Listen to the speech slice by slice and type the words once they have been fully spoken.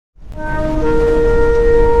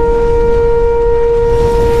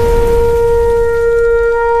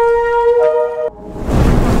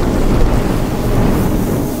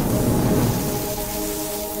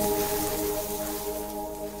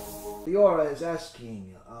is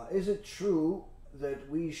asking, is it true that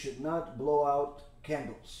we should not blow out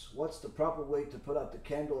candles? What's the proper way to put out the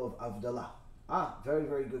candle of HAVDALAH? Very,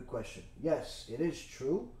 very good question. Yes, it is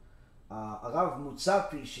true. Rav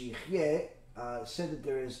Mutzapi Sheikhye said that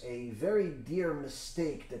there is a very dear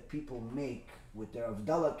mistake that people make with their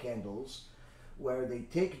HAVDALAH candles, where they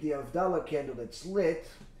take the HAVDALAH candle that's lit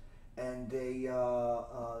and they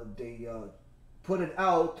put it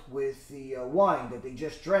out with the wine that they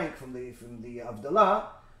just drank from the HAVDALAH.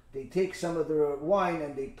 They take some of the wine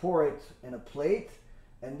and they pour it in a plate,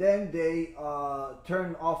 and then they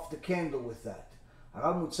turn off the candle with that.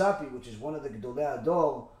 Rav Mutzapi, which is one of the Gedolei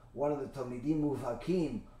Ador, one of the Talmidim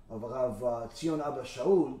Muvhakim of Rav Tzion Abba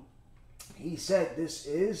Shaul, he said this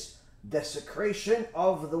is desecration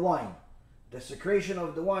of the wine. Desecration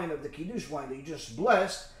of the wine, of the Kiddush wine that you just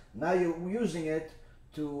blessed. Now you're using it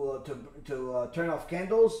to turn off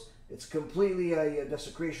candles. It's completely a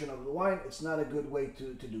desecration of the wine. It's not a good way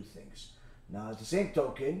to do things. Now, at the same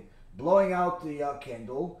token, blowing out the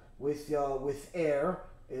candle with air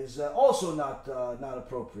is also not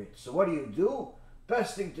appropriate. So what do?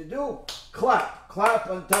 Best thing to do, clap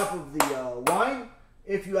on top of the wine.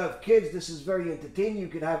 If you have kids, this is very entertaining. You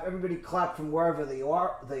can have everybody clap from wherever they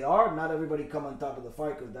are. Not everybody come on top of the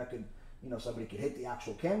fire, because that could, somebody could hit the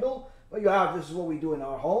actual candle. But this is what we do in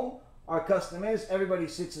our home. Our custom is everybody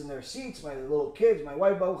sits in their seats, my little kids, my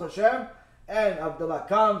wife, Baruch Hashem, and HAVDALAH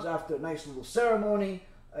comes after a nice little ceremony,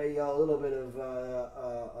 a little bit of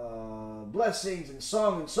blessings and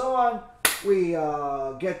song and so on. We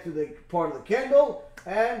get to the part of the candle,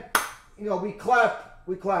 and we clap.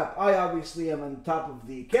 I obviously am on top of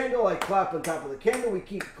the candle. I clap on top of the candle. We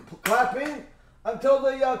keep clapping until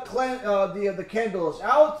the candle is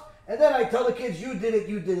out. And then I tell the kids, you did it.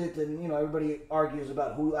 And, everybody argues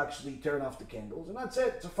about who actually turned off the candles. And that's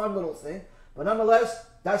it. It's a fun little thing. But nonetheless,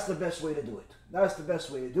 that's the best way to do it. That's the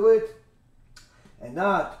best way to do it. And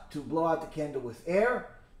not to blow out the candle with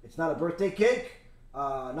air. It's not a birthday cake.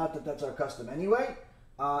 Not that that's our custom anyway.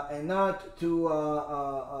 And not to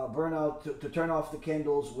burn out, to turn off the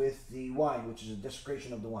candles with the wine, which is a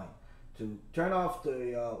desecration of the wine. To turn off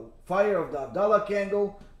the fire of the HAVDALAH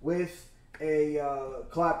candle with a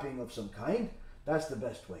clapping of some kind. That's the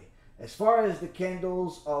best way. As far as the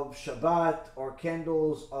candles of Shabbat or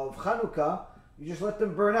candles of Chanukah, you just let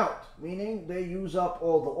them burn out, meaning they use up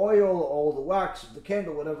all the oil, all the wax of the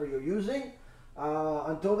candle, whatever you're using,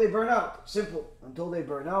 until they burn out. Simple. Until they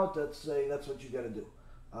burn out, that's what you got to do.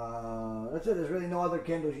 That's it. There's really no other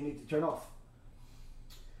candles you need to turn off.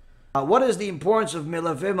 What is the importance of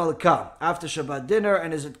MELAVEH MALKA after Shabbat dinner,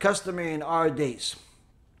 and is it customary in our days?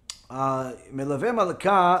 MELAVEH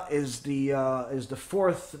MALKA is the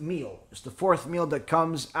fourth meal. It's the fourth meal that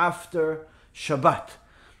comes after Shabbat.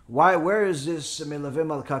 Where is this MELAVEH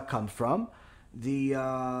MALKA come from? The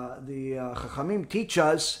Chachamim teach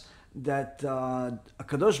us that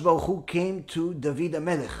HaKadosh Baruch Hu came to David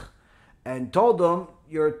HaMelech and told him,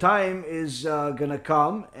 your time is going to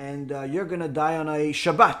come, and you're going to die on a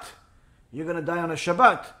Shabbat. You're going to die on a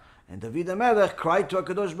Shabbat. And David HaMelech cried to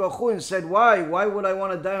HaKadosh Baruch Hu and said, why? Why would I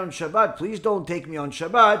want to die on Shabbat? Please don't take me on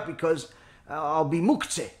Shabbat, because I'll be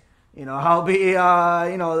muktzeh. I'll be,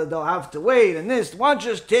 they'll have to wait and this. Why don't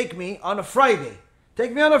you just take me on a Friday?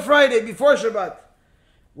 Take me on a Friday before Shabbat.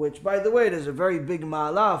 Which, by the way, there's a very big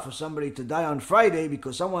ma'alah for somebody to die on Friday,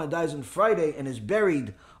 because someone who dies on Friday and is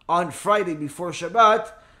buried on Friday before Shabbat,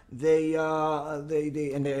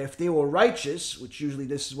 if they were righteous, which usually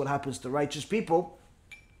this is what happens to righteous people,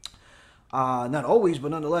 not always,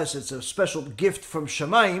 but nonetheless, it's a special gift from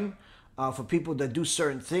Shemaim for people that do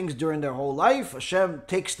certain things during their whole life. Hashem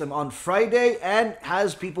takes them on Friday and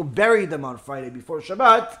has people bury them on Friday before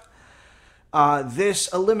Shabbat.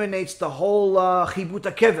 This eliminates the whole chibut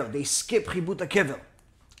hakever. They skip chibut hakever.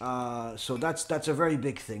 So that's a very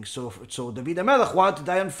big thing. So David HaMelech wanted to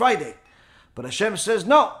die on Friday, but Hashem says,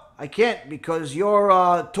 no, I can't, because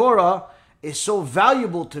your Torah is so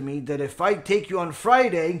valuable to me that if I take you on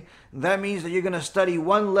Friday, that means that you're going to study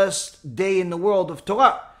one less day in the world of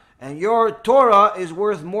Torah. And your Torah is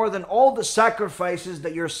worth more than all the sacrifices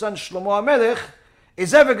that your son Shlomo HaMelech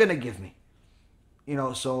is ever going to give me.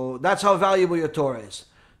 So that's how valuable your Torah is.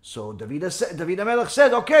 So David HaMelech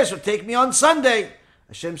said, okay, so take me on Sunday.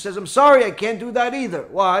 Hashem says, I'm sorry, I can't do that either.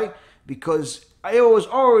 Why? Because it was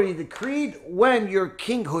already decreed when your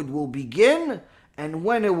kinghood will begin and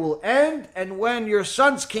when it will end, and when your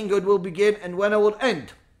son's kinghood will begin and when it will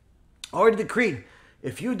end. Already decreed.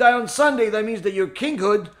 If you die on Sunday, that means that your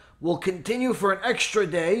kinghood will continue for an extra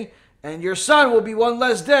day, and your son will be one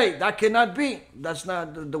less day. That cannot be. That's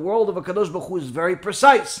not, the world of HaKadosh Baruch Hu is very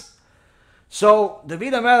precise. So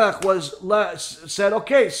David HaMelech said,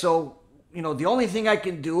 okay, so, the only thing I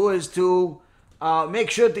can do is to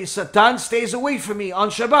make sure the Satan stays away from me on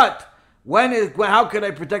Shabbat. How can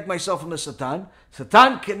I protect myself from the Satan?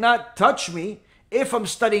 Satan cannot touch me if I'm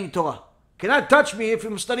studying Torah. Cannot touch me if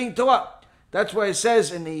I'm studying Torah. That's why it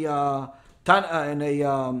says in the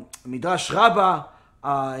Midrash Rabbah,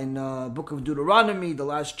 in book of Deuteronomy, the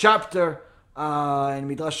last chapter, in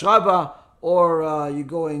Midrash Rabbah, or you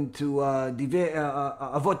go into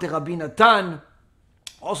Avot Rabbi Natan,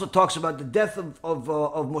 also talks about the death of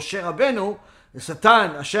Moshe Rabbeinu. The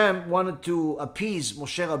Satan, Hashem wanted to appease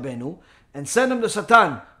Moshe Rabbeinu and send him to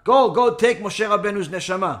Satan. Go take Moshe Rabbeinu's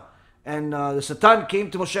neshama. And the Satan came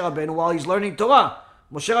to Moshe Rabbeinu while he's learning Torah.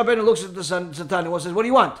 Moshe Rabbeinu looks at the Satan and says, what do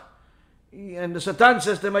you want? And the Satan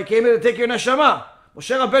says to him, I came here to take your neshama.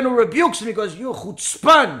 Moshe Rabbeinu rebukes him because you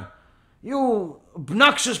chutzpan, you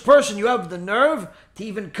obnoxious person, you have the nerve to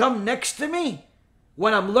even come next to me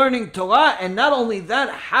when I'm learning Torah, and not only that,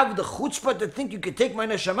 have the chutzpah to think you could take my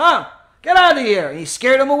neshama? Get out of here! And he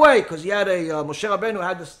scared him away because he had Moshe Rabbeinu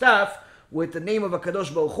had the staff with the name of a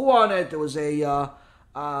Kadosh Baruch Hu on it. There was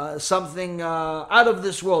something out of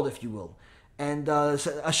this world, if you will. And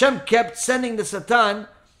Hashem kept sending the Satan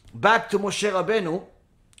back to Moshe Rabbeinu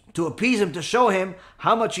to appease him, to show him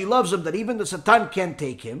how much he loves him, that even the Satan can't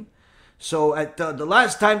take him. So at the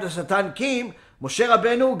last time the Satan came, Moshe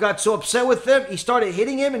Rabbeinu got so upset with him, he started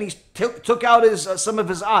hitting him, and he took out some of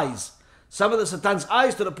his eyes. Some of the Satan's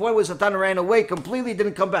eyes, to the point where Satan ran away completely,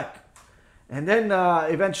 didn't come back. And then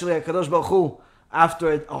eventually HaKadosh Baruch Hu,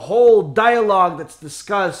 after a whole dialogue that's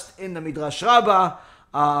discussed in the Midrash Rabbah,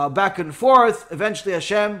 back and forth, eventually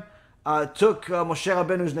Hashem took Moshe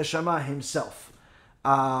Rabbeinu's neshama himself.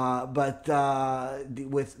 But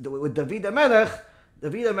with David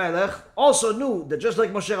HaMelech also knew that just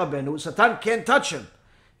like Moshe Rabbeinu, Satan can't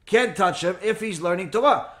touch him if he's learning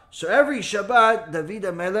Torah. So every Shabbat, David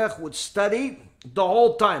HaMelech would study the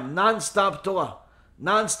whole time, non-stop Torah.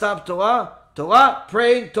 Non-stop Torah, Torah,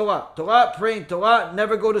 praying Torah, Torah, praying Torah,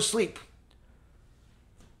 never go to sleep.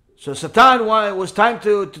 So Satan, it was time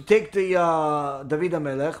to take the David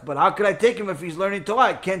HaMelech, but how could I take him if he's learning Torah?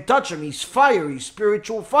 I can't touch him. He's fire. He's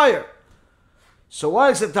spiritual fire. So what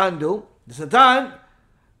did Satan do? The Satan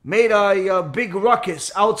made a big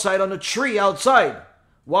ruckus outside on a tree outside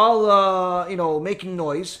while, making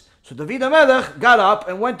noise. So David HaMelech got up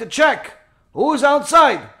and went to check who's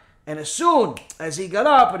outside. And as soon as he got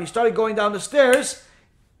up and he started going down the stairs,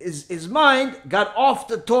 his mind got off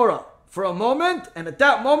the Torah for a moment, and at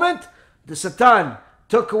that moment, the Satan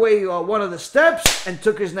took away one of the steps and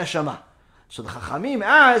took his neshama. So the Chachamim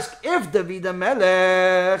ask, if David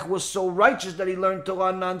HaMelech was so righteous that he learned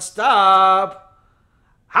Torah non-stop,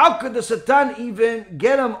 how could the Satan even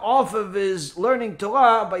get him off of his learning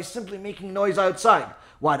Torah by simply making noise outside?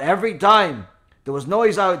 What, every time there was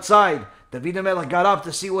noise outside, David HaMelech got up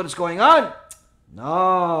to see what is going on?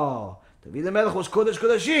 No. David HaMelech was Kodesh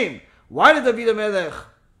Kodashim. Why did David HaMelech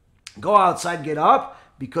go outside, get up?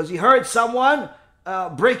 Because he heard someone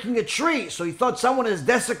breaking a tree. So he thought someone is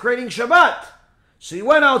desecrating Shabbat. So he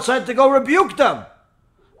went outside to go rebuke them.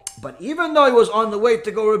 But even though he was on the way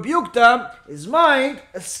to go rebuke them, his mind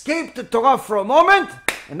escaped the Torah for a moment.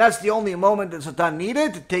 And that's the only moment that Satan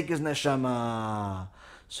needed to take his neshama.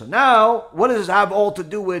 So now, what does this have all to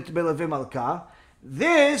do with MELAVEH MALKA?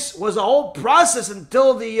 This was a whole process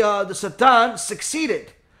until the Satan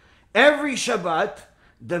succeeded. Every Shabbat,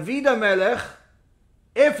 David HaMelech,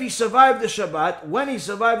 if he survived the Shabbat, when he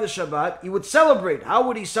survived the Shabbat, he would celebrate. How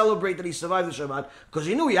would he celebrate that he survived the Shabbat? Because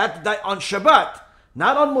he knew he had to die on Shabbat.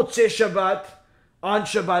 Not on Motzei Shabbat, on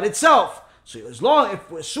Shabbat itself. So as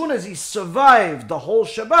soon as he survived the whole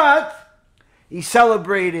Shabbat, he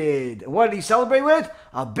celebrated. And what did he celebrate with?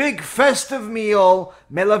 A big festive meal,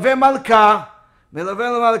 MELAVEH MALKA. MELAVEH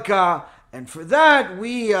MALKA. And for that,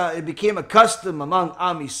 it became a custom among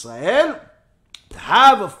Am Yisrael to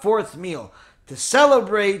have a fourth meal, to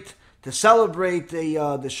celebrate the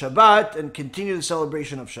Shabbat and continue the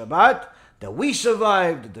celebration of Shabbat, that we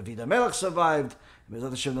survived, that David HaMelech survived.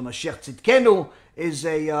 B'ezrat Hashem, the Mashiach Tzidkenu is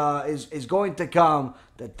going to come,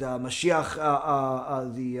 that Mashiach,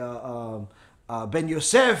 Ben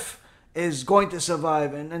Yosef is going to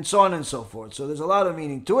survive, and so on and so forth. So there's a lot of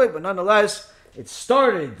meaning to it, but nonetheless, it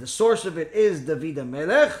started, the source of it is David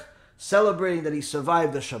HaMelech, celebrating that he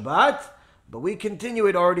survived the Shabbat, but we continue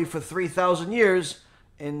it already for 3,000 years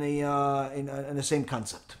in the same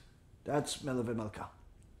concept. That's MELAVEH MALKA.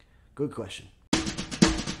 Good question.